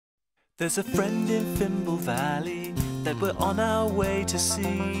There's a friend in Fimble Valley that we're on our way to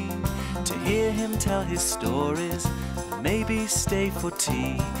see, to hear him tell his stories, maybe stay for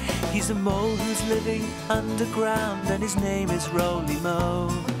tea. He's a mole who's living underground and his name is Roly Mo.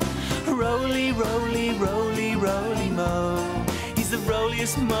 Roly, roly, roly, roly mo. He's the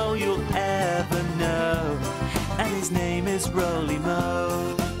roliest mo you'll ever know, and his name is Roly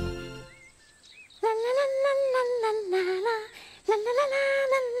Mo.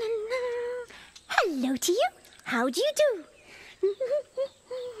 Hello to you. How do you do?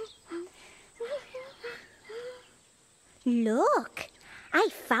 Look, I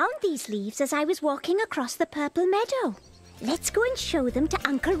found these leaves as I was walking across the purple meadow. Let's go and show them to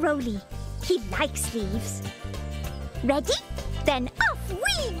Uncle Roly. He likes leaves. Ready? Then off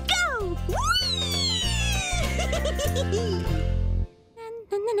we go!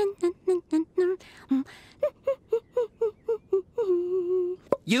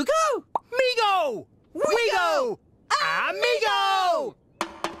 Yugo! Migo! Wigo! Amigo!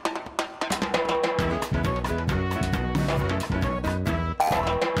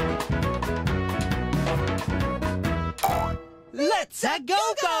 Let's-a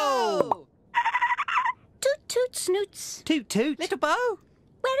go-go! Toot toot snoots. Toot toot. Little Bo.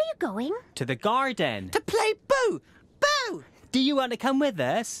 Where are you going? To the garden. To play Boo! Boo! Do you want to come with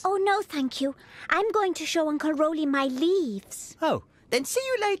us? Oh, no, thank you. I'm going to show Uncle Roly my leaves. Oh, then see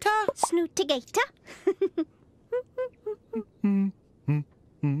you later. Snootigator.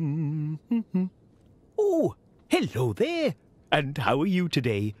 Oh, hello there. And how are you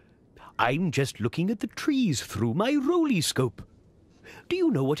today? I'm just looking at the trees through my rolly-scope. Do you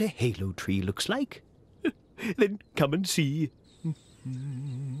know what a halo tree looks like? Then come and see.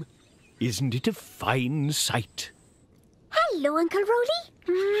 Isn't it a fine sight? Hello, Uncle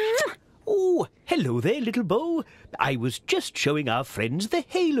Roly. Oh, hello there, little Bo. I was just showing our friends the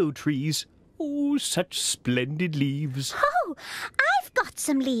halo trees. Oh, such splendid leaves. Oh, I've got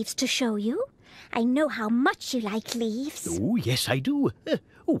some leaves to show you. I know how much you like leaves. Oh, yes, I do.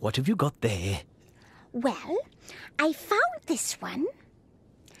 What have you got there? Well, I found this one,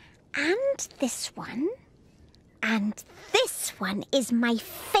 and this one, and this one is my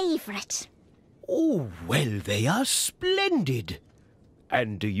favourite. Oh, well, they are splendid.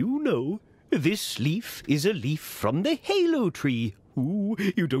 And do you know, this leaf is a leaf from the halo tree. Ooh,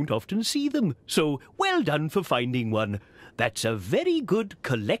 you don't often see them, so well done for finding one. That's a very good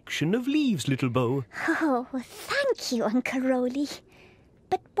collection of leaves, little Bo. Oh, thank you, Uncle Roly.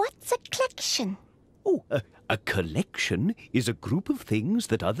 But what's a collection? Oh, a collection is a group of things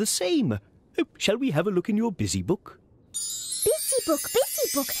that are the same. Shall we have a look in your busy book? Busy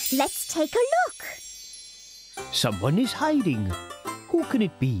book, let's take a look. Someone is hiding. Who can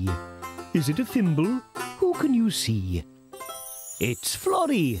it be? Is it a Fimble? Who can you see? It's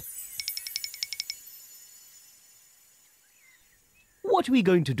Florrie. What are we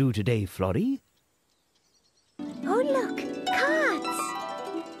going to do today, Florrie? Oh, look, cards.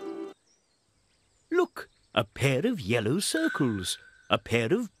 Look, a pair of yellow circles, a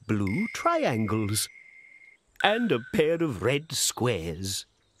pair of blue triangles, and a pair of red squares.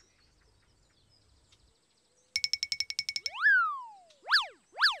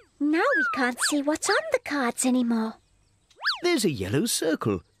 Now we can't see what's on the cards anymore. There's a yellow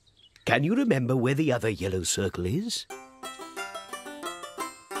circle. Can you remember where the other yellow circle is?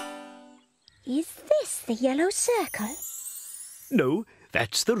 Is this the yellow circle? No,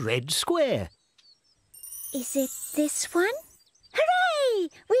 that's the red square. Is it this one? Hooray!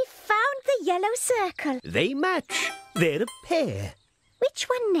 We found the yellow circle. They match. They're a pair. Which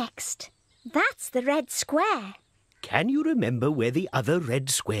one next? That's the red square. Can you remember where the other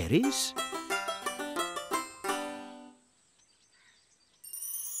red square is?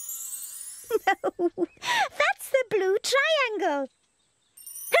 No, that's the blue triangle.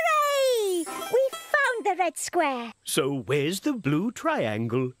 Hooray! We found the red square. So where's the blue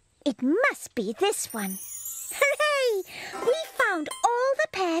triangle? It must be this one. Hooray! We found all the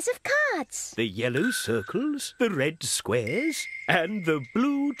pairs of cards. The yellow circles, the red squares, and the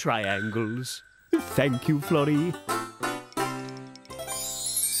blue triangles. Thank you, Florrie.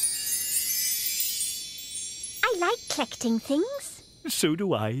 I like collecting things. So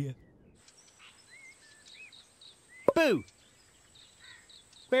do I. Boo!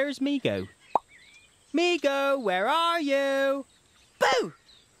 Where's Migo? Migo, where are you? Boo!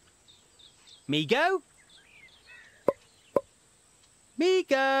 Migo?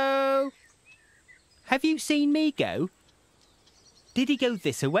 Migo! Have you seen Migo? Did he go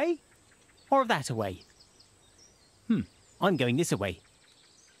this away or that away? I'm going this away.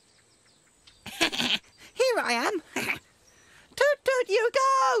 Here I am. Toot toot,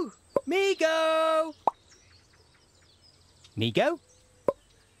 Yugo! Migo! Migo?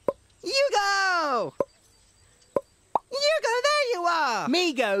 Yugo! Yugo, there you are!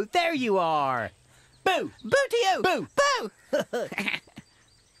 Migo, there you are! Boo! Boo to you! Boo! Boo!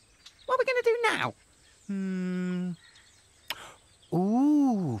 What are we going to do now?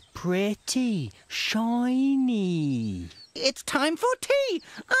 Ooh, pretty, shiny. It's time for tea.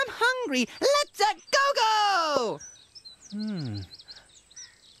 I'm hungry. Let's go!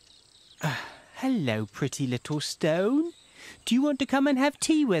 Hello, pretty little stone. Do you want to come and have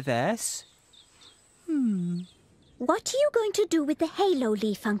tea with us? What are you going to do with the halo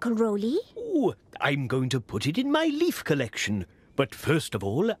leaf, Uncle Roly? Oh, I'm going to put it in my leaf collection. But first of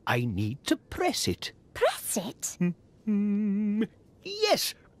all, I need to press it. Press it.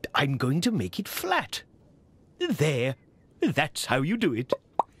 Yes, I'm going to make it flat. There. That's how you do it.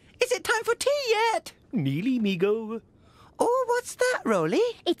 Is it time for tea yet? Nearly, Migo. Oh, what's that, Roly?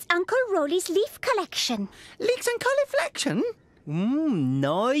 It's Uncle Roly's leaf collection. Leeks and cauliflexion?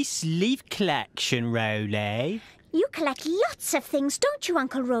 Nice leaf collection, Roly. You collect lots of things, don't you,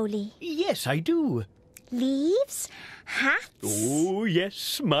 Uncle Roly? Yes, I do. Leaves, hats. Oh,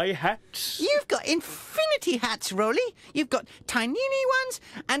 yes, my hats. You've got infinity hats, Roly. You've got tiny ones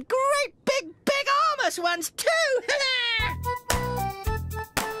and great big enormous ones too.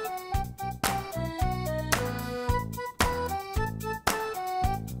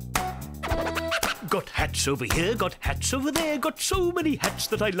 Got hats over here, got hats over there, got so many hats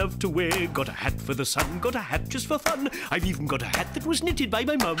that I love to wear. Got a hat for the sun, got a hat just for fun. I've even got a hat that was knitted by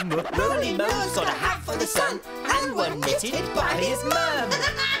my mum. Roly Mo's got a hat for the sun and one knitted by his mum.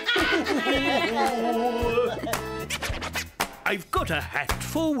 I've got a hat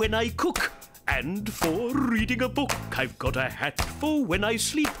for when I cook and for reading a book. I've got a hat for when I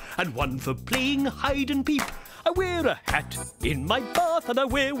sleep and one for playing hide and peep. I wear a hat in my bath and I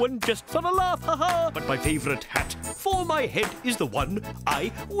wear one just for a laugh, ha-ha. But my favourite hat for my head is the one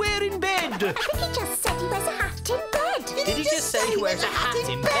I wear in bed. I think he just said he wears a hat in bed. Did he just say he wears a hat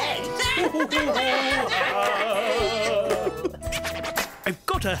in bed? I've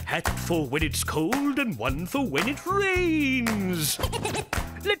got a hat for when it's cold and one for when it rains.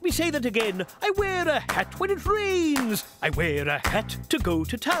 Let me say that again. I wear a hat when it rains. I wear a hat to go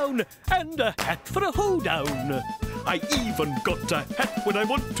to town and a hat for a hoedown. I even got a hat when I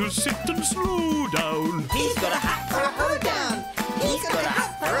want to sit and slow down. He's got a hat for a hoedown. He's got a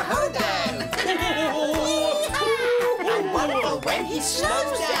hat for a hoedown. And one for when he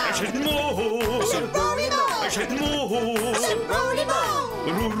slows down. I said no. I said Roly Mo. I said no. I said Roly Mo.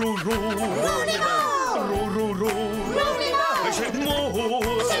 Roly Mo. Roly Roly Mo. I said no.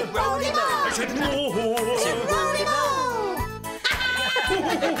 I said Roly Mo. I said no. I said Roly Mo.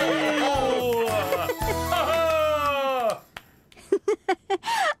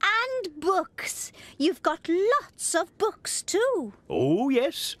 And books. You've got lots of books too. Oh,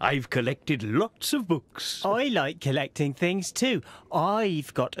 yes, I've collected lots of books. I like collecting things too.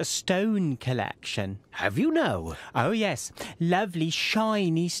 I've got a stone collection. Have you now? Oh, yes. Lovely,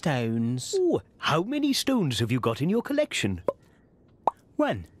 shiny stones. Oh, how many stones have you got in your collection?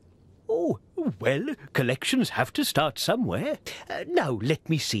 One. Oh, well, collections have to start somewhere. Now, let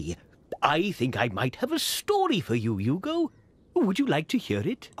me see. I think I might have a story for you, Yugo. Would you like to hear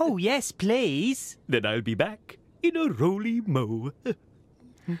it? Oh, yes, please. Then I'll be back in a Roly Mo.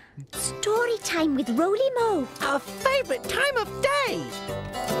 Story time with Roly Mo. Our favourite time of day.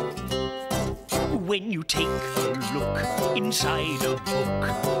 When you take a look inside a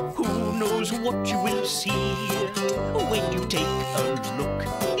book, who knows what you will see? When you take a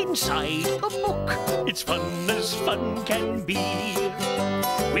look inside a book, it's fun as fun can be.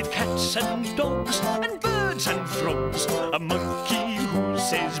 With cats and dogs and birds and frogs, a monkey who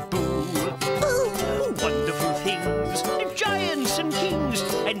says boo. Boo! Wonderful things, giants and kings,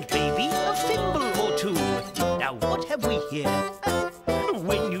 and maybe a fimble or two. Now what have we here?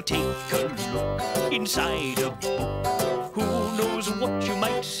 When you take a look inside a book, who knows what you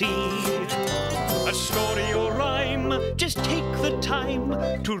might see? A story or rhyme, just take the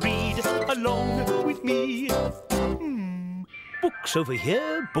time to read along with me. Books over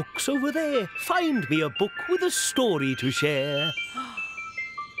here, books over there. Find me a book with a story to share.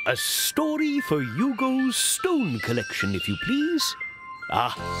 A story for Yugo's stone collection, if you please.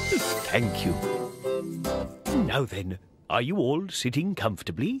 Ah, thank you. Now then, are you all sitting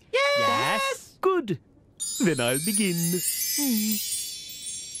comfortably? Yes. Good. Then I'll begin.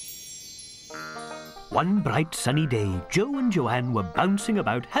 One bright sunny day, Joe and Joanne were bouncing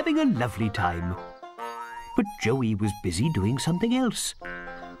about having a lovely time. But Joey was busy doing something else.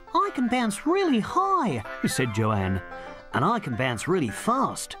 I can bounce really high, said Joanne. And I can bounce really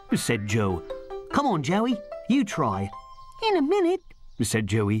fast, said Joe. Come on, Joey, you try. In a minute, said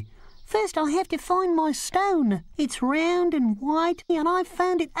Joey. First I have to find my stone. It's round and white, and I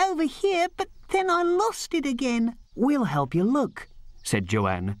found it over here, but then I lost it again. We'll help you look, said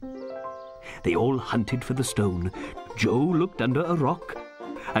Joanne. They all hunted for the stone. Joe looked under a rock,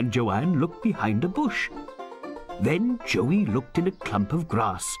 and Joanne looked behind a bush. Then Joey looked in a clump of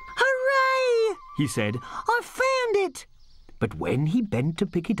grass. Hooray! He said, I found it! But when he bent to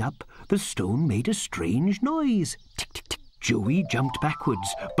pick it up, the stone made a strange noise. Tick, tick, tick. Joey jumped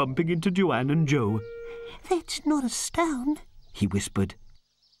backwards, bumping into Joanne and Joe. That's not a stone, he whispered.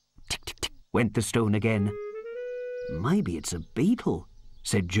 Tick, tick, tick, went the stone again. Maybe it's a beetle,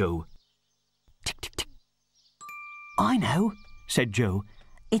 said Joe. Tick, tick, tick. I know, said Joe.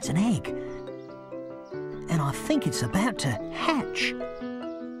 It's an egg. And I think it's about to hatch.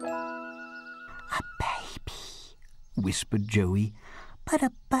 A baby, whispered Joey. But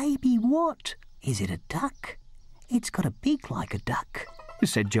a baby what? Is it a duck? It's got a beak like a duck,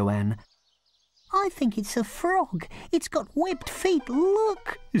 said Joanne. I think it's a frog. It's got webbed feet,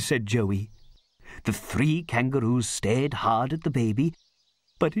 look, said Joey. The 3 kangaroos stared hard at the baby,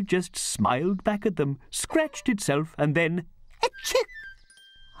 but it just smiled back at them, scratched itself, and then... Achoo!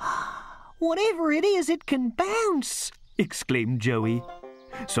 Whatever it is, it can bounce, exclaimed Joey.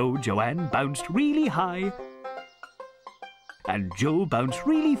 So Joanne bounced really high, and Joe bounced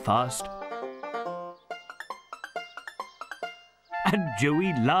really fast, and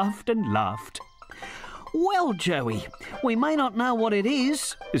Joey laughed and laughed. Well, Joey, we may not know what it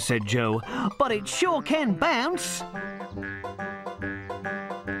is, said Joe, but it sure can bounce.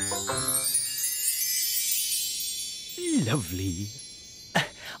 Lovely.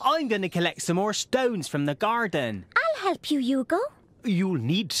 I'm going to collect some more stones from the garden. I'll help you, Yugo. You'll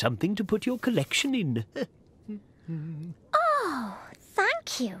need something to put your collection in. Oh,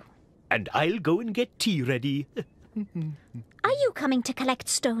 thank you. And I'll go and get tea ready. Are you coming to collect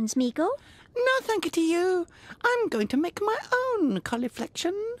stones, Migo? No, thank you to you. I'm going to make my own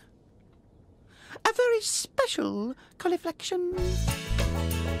coliflection. A very special coliflection.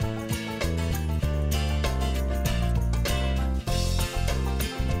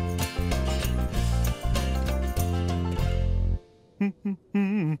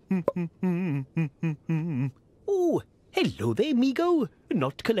 Oh, hello there, Migo.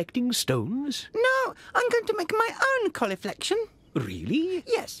 Not collecting stones? No, I'm going to make my own coliflection. Really?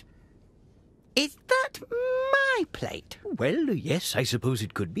 Yes. Is that my plate? Well, yes, I suppose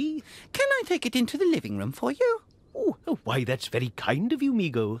it could be. Can I take it into the living room for you? Oh, why, that's very kind of you,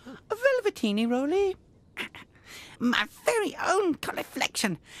 Migo. A velveteeny Roly. My very own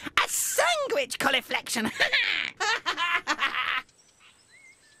coliflection. A sandwich coliflection.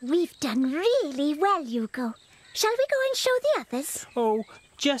 We've done really well, Yugo. Shall we go and show the others? Oh,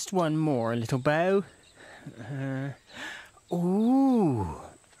 just one more, little bow. Ooh.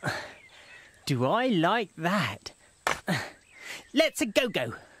 Do I like that? Let's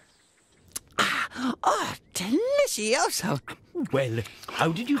go-go. Oh, delicioso. Well,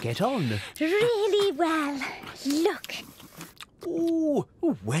 how did you get on? Really well. Look. Oh,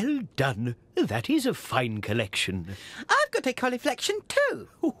 well done. That is a fine collection. I've got a coliflection too.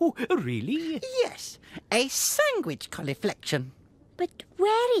 Oh, really? Yes, a sandwich coliflection. But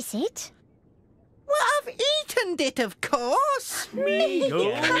where is it? Well, I've eaten it, of course.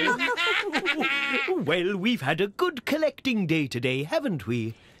 Migo. Well, we've had a good collecting day today, haven't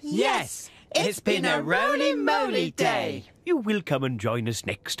we? Yes, it's been a roly-moly day. You will come and join us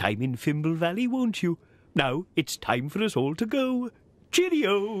next time in Fimble Valley, won't you? Now, it's time for us all to go.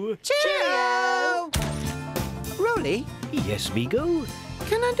 Cheerio! Cheerio! Roly? Yes, Migo?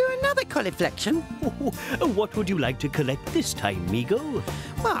 Can I do another coliflection? Oh, what would you like to collect this time, Migo?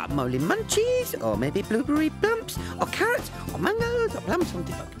 Well, moly munchies, or maybe blueberry plumps, or carrots, or mangoes, or plums from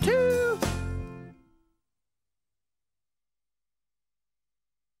Timbuktu.